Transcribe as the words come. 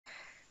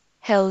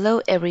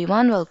Hello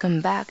everyone,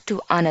 welcome back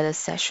to another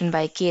session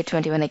by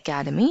K21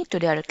 Academy.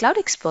 Today our cloud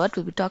expert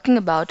will be talking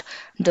about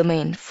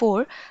domain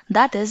 4,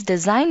 that is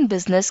design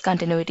business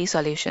continuity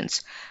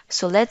solutions.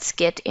 So let's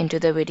get into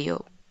the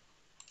video.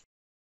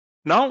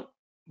 Now,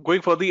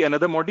 going for the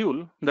another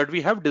module that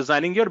we have,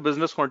 designing your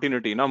business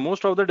continuity. Now,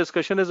 most of the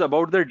discussion is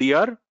about the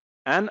DR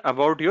and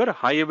about your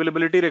high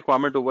availability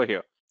requirement over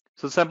here.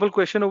 So simple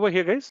question over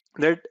here, guys,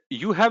 that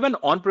you have an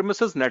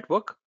on-premises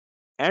network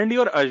and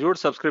your Azure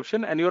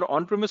subscription, and your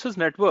on-premises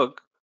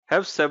network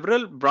have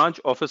several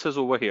branch offices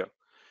over here.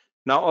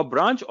 Now, a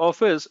branch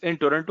office in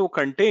Toronto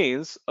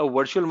contains a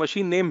virtual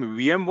machine named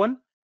VM1,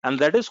 and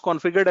that is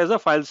configured as a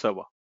file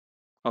server.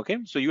 Okay,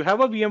 so you have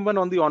a VM1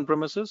 on the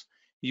on-premises,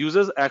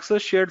 users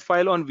access shared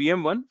file on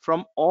VM1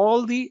 from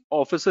all the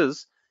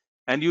offices,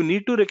 and you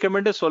need to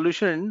recommend a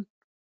solution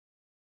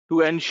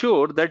to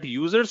ensure that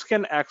users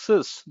can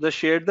access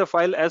the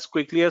file as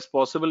quickly as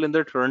possible in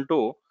the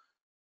Toronto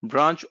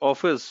branch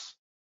office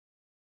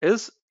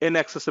is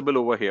inaccessible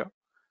over here.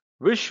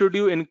 Which should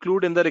you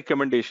include in the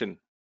recommendation?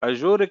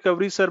 Azure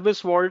Recovery Service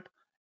Vault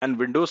and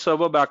Windows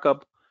Server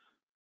Backup,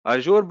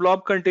 Azure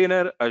Blob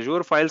Container,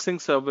 Azure File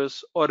Sync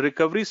Service, or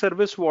Recovery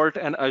Service Vault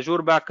and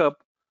Azure Backup,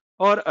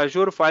 or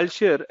Azure File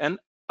Share and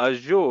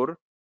Azure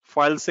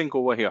File Sync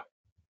over here.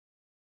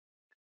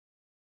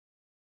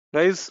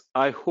 Guys,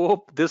 I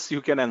hope this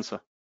you can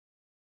answer.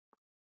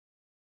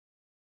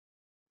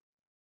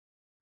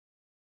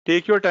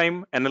 Take your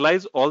time,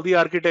 analyze all the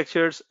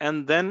architectures,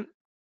 and then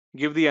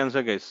give the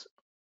answer, guys.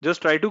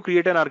 Just try to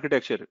create an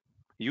architecture.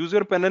 Use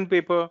your pen and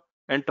paper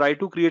and try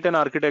to create an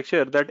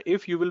architecture that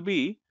if you will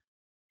be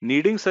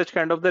needing such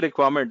kind of the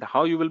requirement,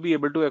 how you will be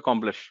able to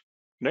accomplish,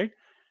 right?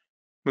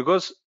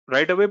 Because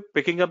right away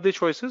picking up the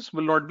choices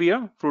will not be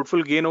a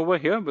fruitful gain over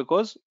here,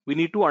 because we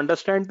need to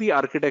understand the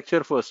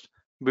architecture first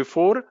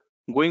before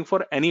going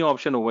for any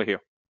option over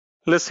here.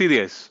 Let's see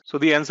this. So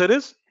the answer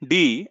is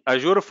D,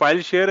 Azure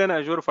File Share and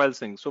Azure File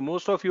Sync. So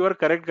most of you are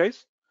correct,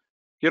 guys.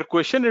 Your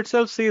question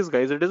itself says,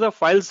 guys, it is a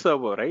file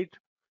server, right?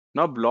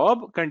 Now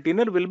blob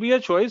container will be a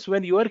choice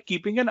when you are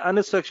keeping an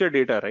unstructured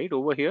data, right?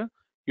 Over here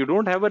you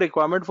don't have a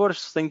requirement for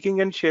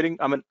syncing and sharing.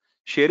 I mean,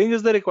 sharing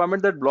is the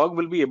requirement that blob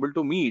will be able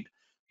to meet,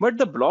 but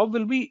the blob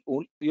will be,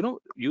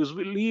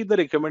 usually the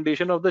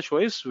recommendation of the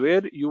choice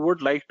where you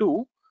would like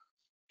to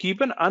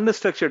keep an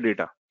unstructured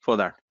data for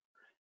that.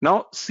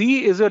 Now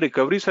C is a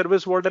recovery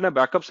service vault and a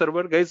backup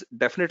server. Guys,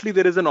 definitely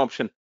there is an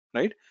option,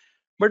 right?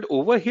 But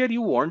over here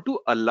you want to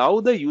allow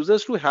the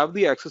users to have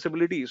the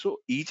accessibility. So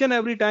each and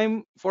every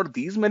time for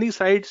these many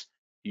sites,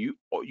 you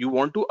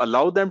want to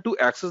allow them to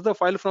access the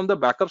file from the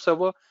backup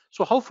server.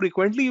 So how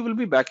frequently you will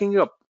be backing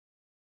up?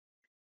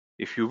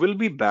 If you will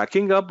be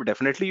backing up,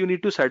 definitely you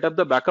need to set up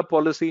the backup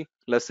policy.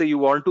 Let's say you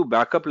want to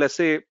back up, let's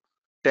say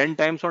 10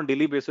 times on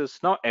daily basis.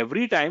 Now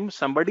every time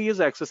somebody is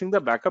accessing the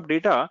backup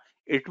data,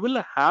 it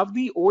will have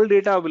the old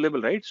data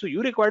available, right? So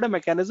you require a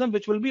mechanism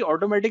which will be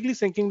automatically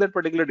syncing that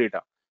particular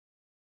data.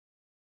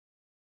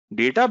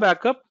 Data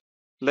backup,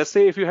 let's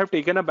say if you have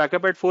taken a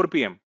backup at 4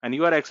 p.m. and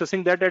you are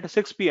accessing that at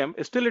 6 p.m.,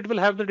 still it will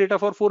have the data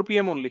for 4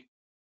 p.m. only,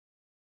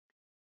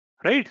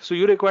 right? So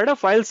you require a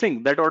file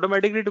sync that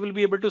automatically it will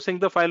be able to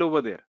sync the file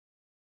over there.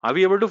 Are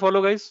we able to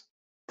follow, guys?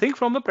 Think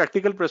from a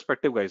practical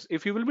perspective, guys.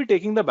 If you will be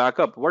taking the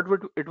backup, what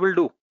would it will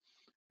do?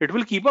 It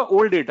will keep a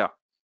old data,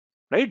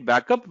 right?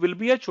 Backup will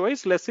be a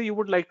choice. Let's say you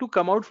would like to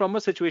come out from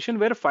a situation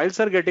where files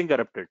are getting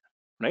corrupted,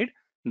 right?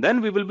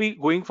 Then we will be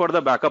going for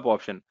the backup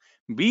option.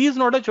 B is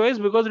not a choice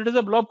because it is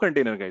a blob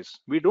container, guys.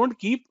 We don't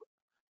keep,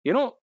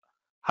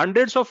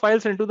 hundreds of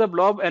files into the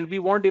blob, and we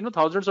want,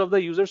 thousands of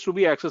the users to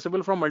be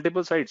accessible from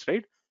multiple sites,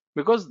 right?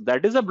 Because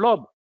that is a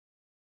blob.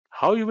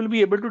 How you will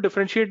be able to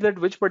differentiate that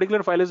which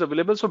particular file is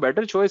available? So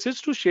better choice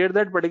is to share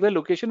that particular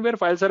location where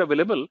files are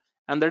available,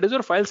 and that is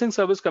your file sync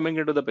service coming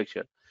into the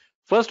picture.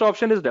 First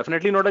option is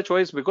definitely not a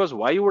choice, because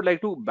why you would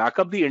like to back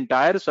up the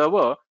entire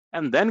server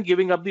and then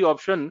giving up the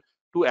option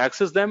to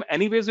access them?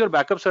 Anyways, your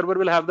backup server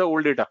will have the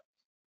old data,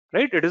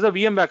 right? It is a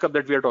VM backup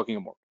that we are talking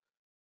about.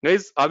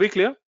 Guys, are we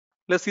clear?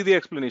 Let's see the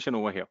explanation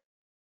over here.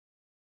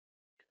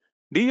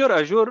 D, your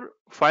Azure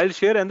file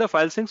share and the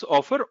file syncs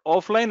offer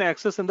offline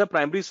access in the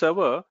primary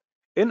server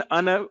in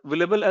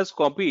unavailable as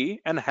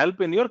copy and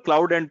help in your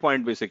cloud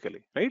endpoint,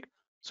 basically, right?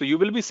 So you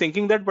will be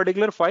syncing that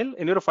particular file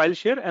in your file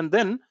share, and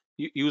then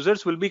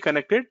users will be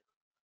connected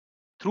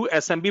through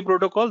SMB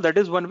protocol. That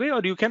is one way,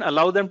 or you can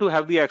allow them to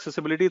have the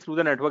accessibility through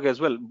the network as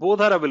well. Both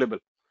are available,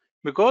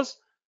 because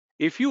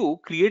if you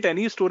create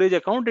any storage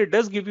account, it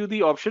does give you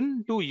the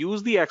option to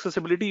use the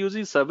accessibility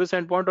using service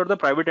endpoint or the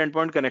private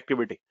endpoint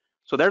connectivity.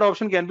 So that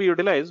option can be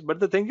utilized, but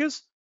the thing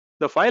is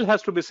the file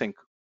has to be synced.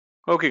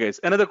 Okay, guys,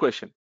 another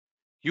question.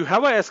 You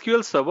have a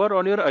SQL server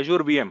on your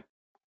Azure VM,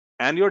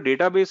 and your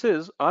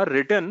databases are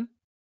written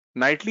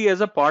nightly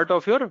as a part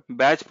of your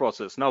batch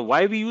process. Now,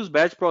 why we use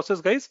batch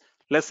process, guys?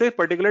 Let's say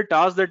particular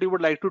task that you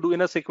would like to do in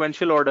a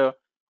sequential order,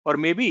 or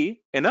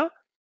maybe in a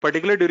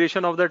particular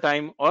duration of the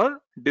time,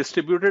 or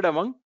distributed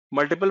among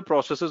multiple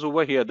processes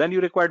over here, then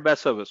you require batch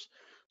service.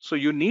 So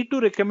you need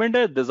to recommend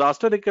a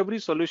disaster recovery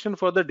solution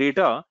for the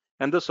data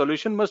and the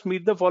solution must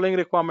meet the following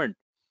requirement.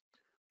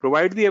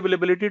 Provide the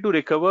availability to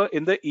recover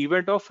in the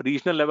event of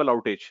regional level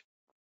outage.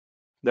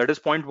 That is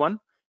point one.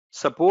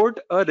 Support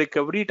a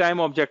recovery time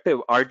objective,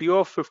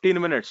 RTO of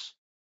 15 minutes.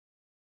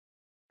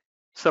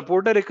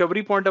 Support a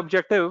recovery point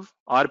objective,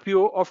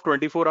 RPO of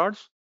 24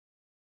 hours.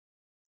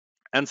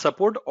 And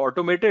support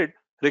automated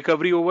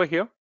recovery over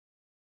here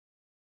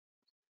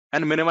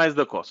and minimize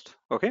the cost.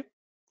 Okay.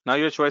 Now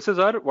your choices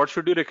are, what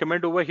should you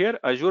recommend over here?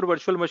 Azure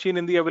virtual machine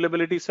in the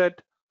availability set,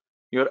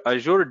 your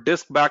Azure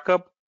disk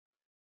backup,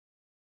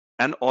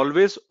 and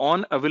always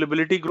on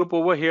availability group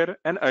over here,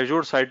 and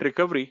Azure site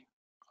recovery.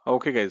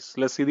 Okay guys,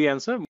 let's see the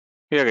answer.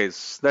 Yeah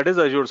guys, that is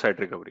Azure site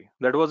recovery.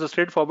 That was a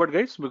straightforward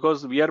guys,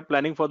 because we are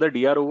planning for the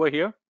DR over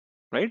here,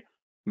 right?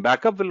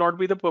 Backup will not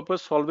be the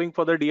purpose solving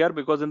for the DR,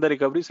 because in the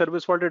recovery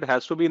service vault it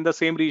has to be in the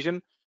same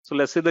region. So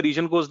let's say the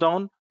region goes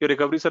down, your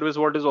recovery service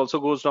vault is also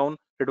goes down.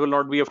 It will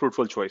not be a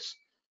fruitful choice.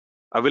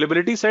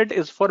 Availability set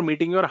is for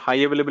meeting your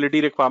high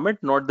availability requirement,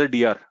 not the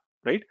DR,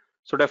 right?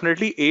 So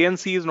definitely A and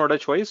C is not a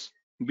choice.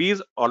 B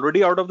is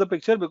already out of the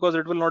picture because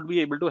it will not be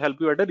able to help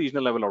you at a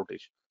regional level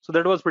outage. So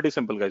that was pretty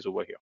simple guys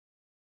over here.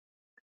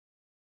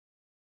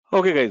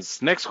 Okay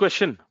guys, next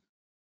question.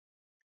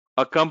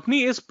 A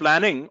company is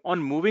planning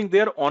on moving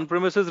their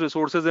on-premises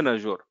resources in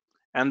Azure,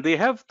 and they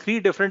have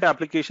three different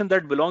applications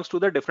that belongs to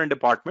the different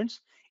departments.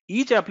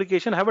 Each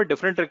application have a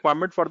different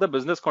requirement for the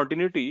business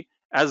continuity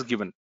as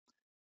given.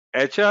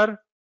 HR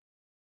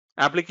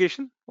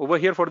application over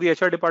here, for the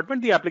HR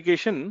department, the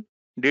application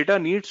data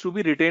needs to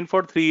be retained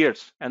for 3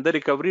 years and the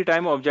recovery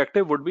time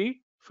objective would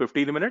be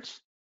 15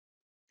 minutes.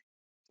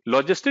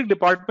 Logistic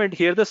department,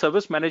 here the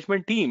service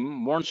management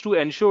team wants to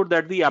ensure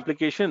that the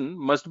application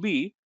must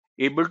be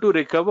able to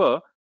recover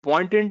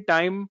point in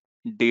time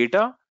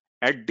data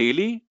at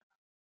daily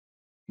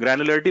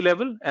granularity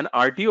level, and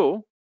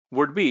RTO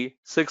would be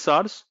 6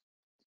 hours.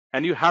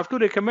 And you have to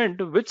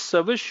recommend which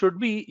service should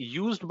be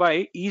used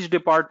by each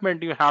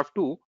department. You have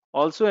to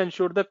also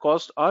ensure the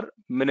costs are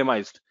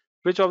minimized.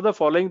 Which of the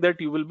following that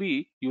you will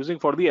be using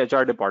for the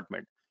HR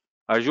department?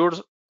 Azure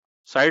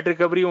site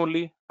recovery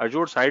only,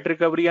 Azure site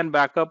recovery and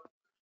backup,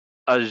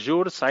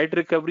 Azure site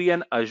recovery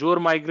and Azure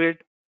migrate.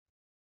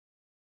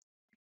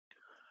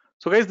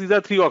 So guys, these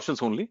are three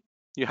options only.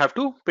 You have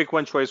to pick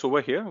one choice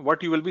over here.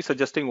 What you will be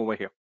suggesting over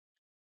here?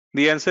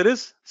 The answer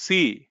is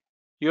C,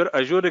 your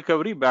Azure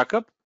recovery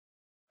backup.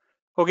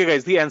 Okay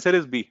guys, the answer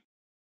is B.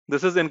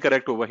 This is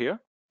incorrect over here,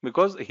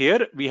 because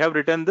here we have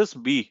written this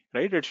B,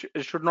 right? It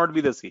should not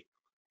be the C.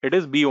 It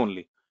is B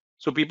only.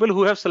 So people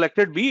who have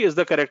selected B is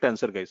the correct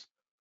answer, guys.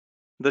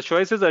 The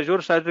choice is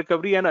Azure Site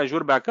Recovery and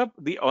Azure Backup.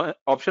 The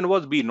option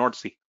was B, not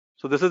C.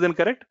 So this is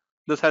incorrect.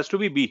 This has to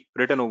be B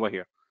written over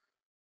here.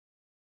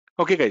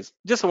 Okay, guys,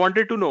 just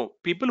wanted to know,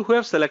 people who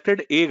have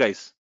selected A,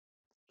 guys,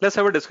 let's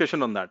have a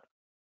discussion on that.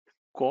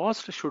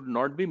 Cost should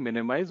not be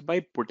minimized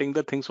by putting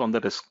the things on the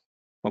risk.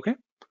 Okay.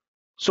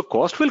 So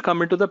cost will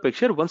come into the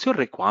picture once your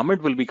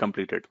requirement will be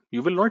completed.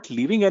 You will not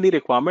leaving any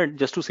requirement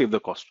just to save the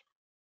cost.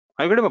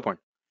 I get my point.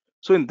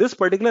 So in this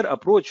particular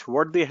approach,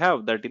 what they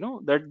have that,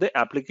 that the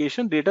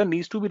application data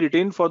needs to be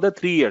retained for the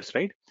 3 years,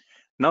 right?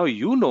 Now,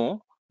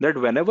 that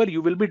whenever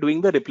you will be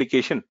doing the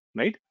replication,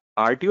 right?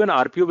 RTO and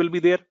RPO will be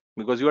there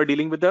because you are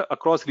dealing with the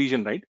across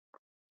region, right?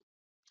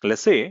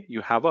 Let's say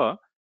you have a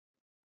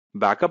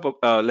backup,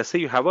 let's say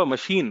you have a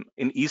machine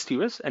in East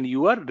US and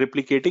you are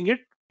replicating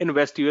it in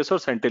West US or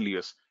Central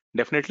US.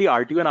 Definitely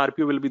RTO and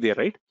RPO will be there,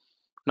 right?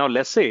 Now,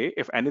 let's say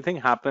if anything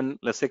happen,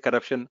 let's say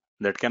corruption,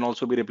 that can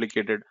also be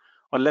replicated.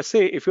 Or let's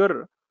say if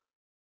your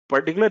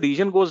particular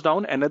region goes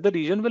down, another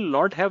region will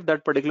not have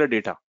that particular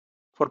data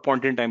for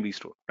point in time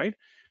restore, right?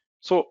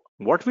 So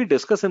what we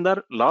discussed in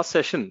the last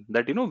session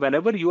that,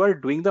 whenever you are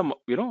doing the,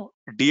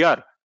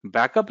 DR,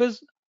 backup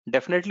is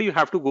definitely you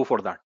have to go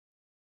for that.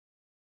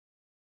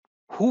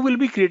 Who will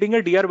be creating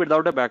a DR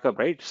without a backup,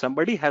 right?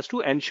 Somebody has to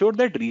ensure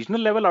that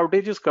regional level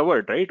outage is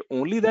covered, right?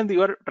 Only then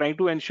you are trying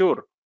to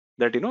ensure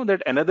that,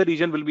 that another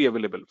region will be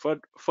available. For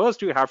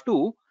first, you have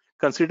to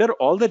consider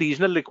all the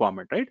regional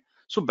requirement, right?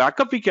 So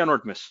backup we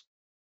cannot miss.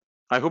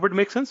 I hope it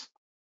makes sense.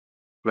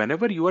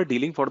 Whenever you are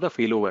dealing for the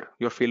failover,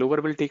 your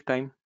failover will take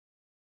time,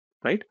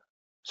 right?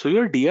 So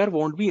your DR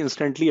won't be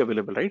instantly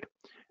available, right?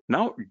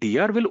 Now,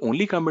 DR will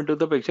only come into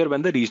the picture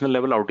when the regional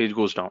level outage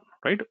goes down,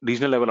 right?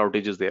 Regional level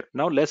outage is there.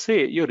 Now, let's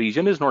say your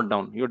region is not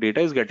down, your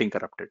data is getting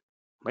corrupted,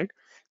 right?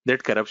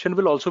 That corruption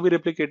will also be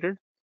replicated.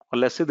 Or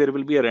let's say there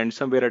will be a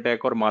ransomware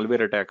attack or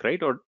malware attack,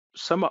 right? Or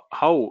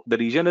somehow the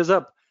region is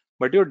up,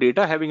 but your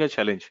data having a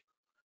challenge.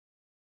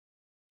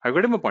 I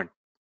got my point.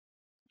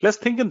 Let's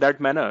think in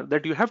that manner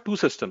that you have two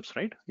systems,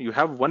 right? You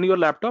have one your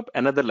laptop,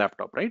 another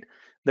laptop, right?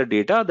 The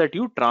data that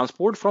you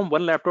transport from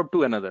one laptop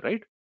to another,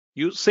 right?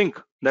 You sync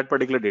that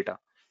particular data.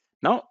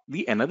 Now,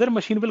 the another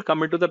machine will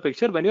come into the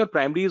picture when your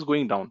primary is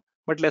going down.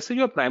 But let's say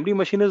your primary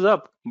machine is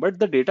up, but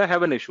the data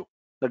have an issue.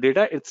 The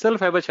data itself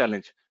have a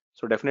challenge.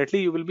 So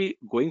definitely you will be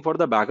going for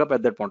the backup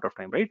at that point of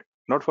time, right?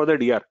 Not for the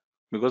DR,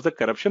 because the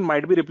corruption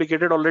might be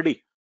replicated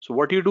already. So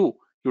what you do,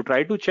 you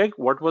try to check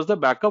what was the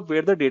backup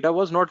where the data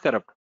was not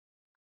corrupt.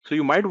 So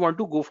you might want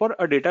to go for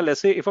a data. Let's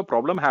say if a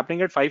problem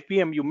happening at 5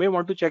 p.m., you may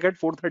want to check at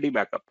 4:30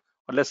 backup,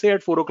 or let's say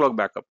at 4 o'clock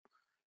backup.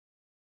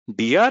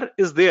 DR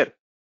is there,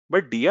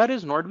 but DR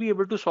is not be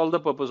able to solve the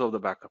purpose of the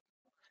backup.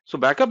 So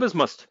backup is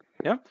must.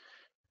 Yeah.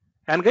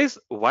 And guys,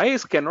 why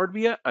is cannot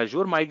be a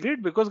Azure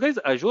migrate? Because guys,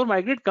 Azure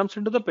migrate comes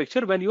into the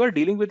picture when you are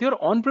dealing with your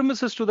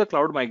on-premises to the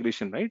cloud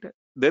migration, right?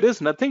 There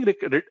is nothing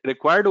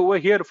required over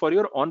here for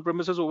your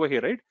on-premises over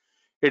here, right?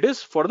 It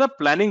is for the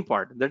planning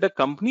part that a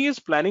company is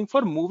planning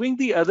for moving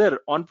the other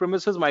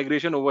on-premises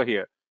migration over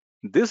here.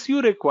 This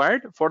you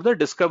required for the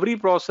discovery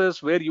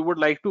process where you would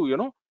like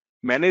to,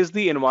 manage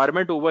the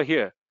environment over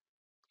here.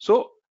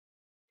 So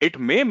it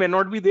may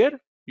not be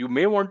there. You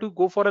may want to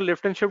go for a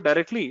lift and shift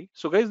directly.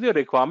 So guys, the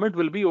requirement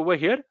will be over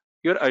here,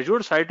 your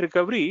Azure site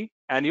recovery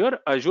and your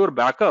Azure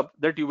backup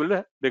that you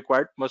will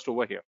require must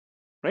over here,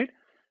 right?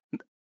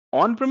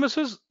 On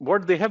premises,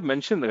 what they have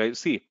mentioned, guys,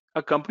 see,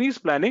 a company is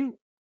planning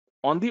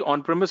on the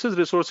on premises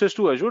resources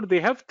to Azure. They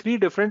have three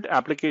different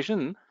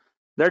application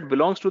that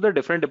belongs to the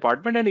different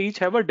department, and each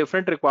have a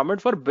different requirement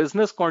for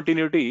business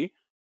continuity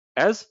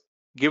as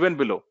given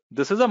below.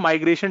 This is a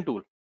migration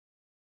tool,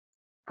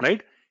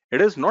 right?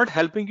 It is not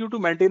helping you to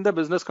maintain the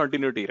business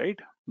continuity, right?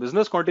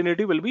 Business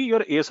continuity will be your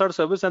ASR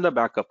service and the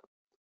backup.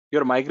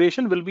 Your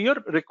migration will be your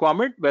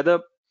requirement, whether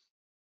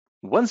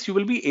once you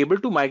will be able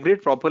to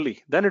migrate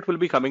properly, then it will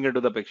be coming into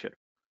the picture,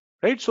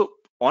 right? So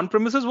on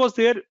premises was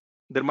there.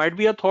 There might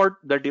be a thought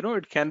that,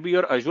 it can be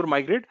your Azure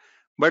migrate,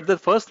 but the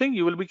first thing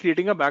you will be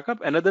creating a backup.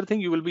 Another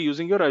thing you will be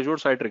using your Azure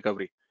site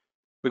recovery,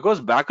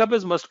 because backup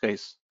is must,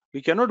 guys.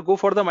 We cannot go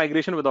for the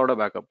migration without a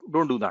backup.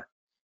 Don't do that.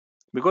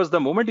 Because the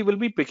moment you will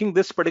be picking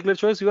this particular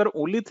choice, you are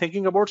only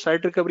thinking about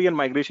site recovery and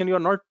migration. You are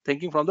not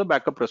thinking from the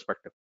backup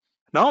perspective.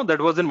 Now that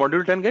was in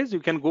module 10, guys.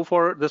 You can go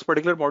for this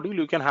particular module.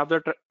 You can have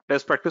the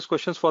test practice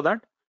questions for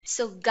that.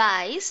 So,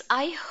 guys,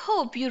 I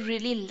hope you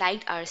really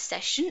liked our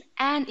session.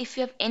 And if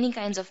you have any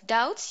kinds of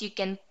doubts, you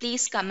can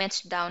please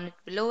comment down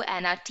below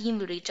and our team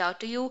will reach out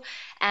to you.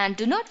 And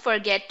do not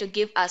forget to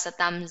give us a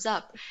thumbs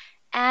up.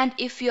 And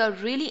if you are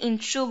really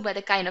intrigued by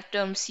the kind of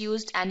terms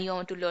used and you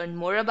want to learn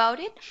more about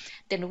it,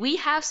 then we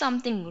have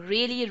something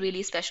really,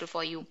 really special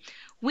for you.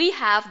 We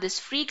have this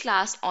free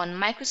class on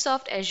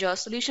Microsoft Azure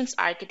Solutions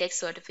Architect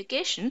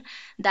certification,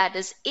 that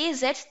is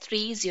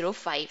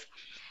AZ-305.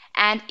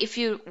 And if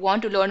you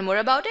want to learn more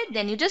about it,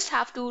 then you just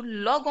have to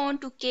log on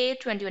to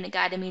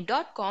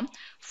k21academy.com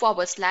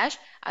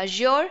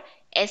 /Azure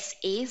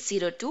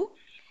SA02.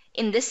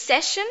 In this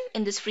session,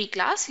 in this free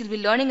class, you'll be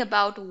learning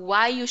about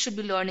why you should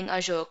be learning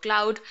Azure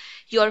Cloud,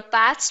 your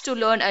paths to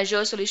learn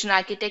Azure Solution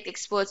Architect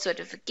Expert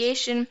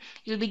certification.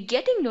 You'll be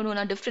getting to know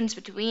the difference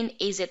between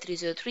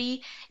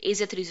AZ-303,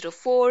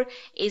 AZ-304,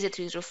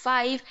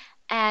 AZ-305,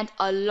 and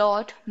a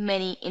lot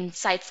many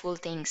insightful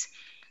things.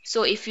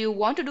 So if you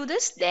want to do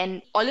this,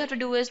 then all you have to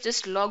do is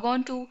just log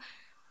on to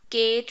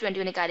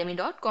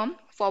k21academy.com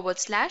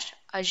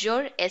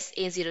 /Azure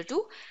SA02.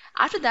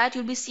 After that,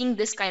 you'll be seeing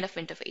this kind of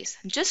interface.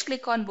 Just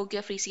click on book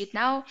your free seat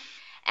now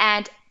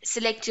and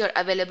select your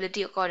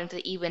availability according to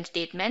the event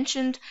date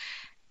mentioned.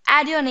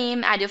 Add your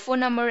name, add your phone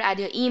number, add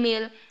your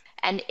email,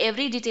 and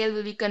every detail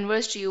will be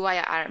conversed to you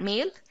via our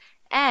mail.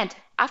 And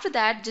after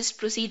that, just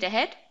proceed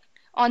ahead.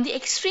 On the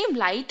extreme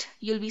right,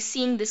 you'll be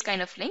seeing this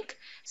kind of link.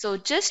 So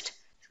just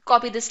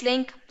copy this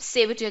link,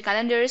 save it to your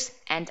calendars,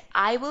 and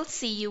I will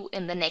see you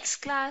in the next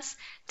class.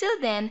 Till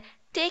then,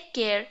 take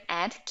care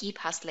and keep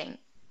hustling.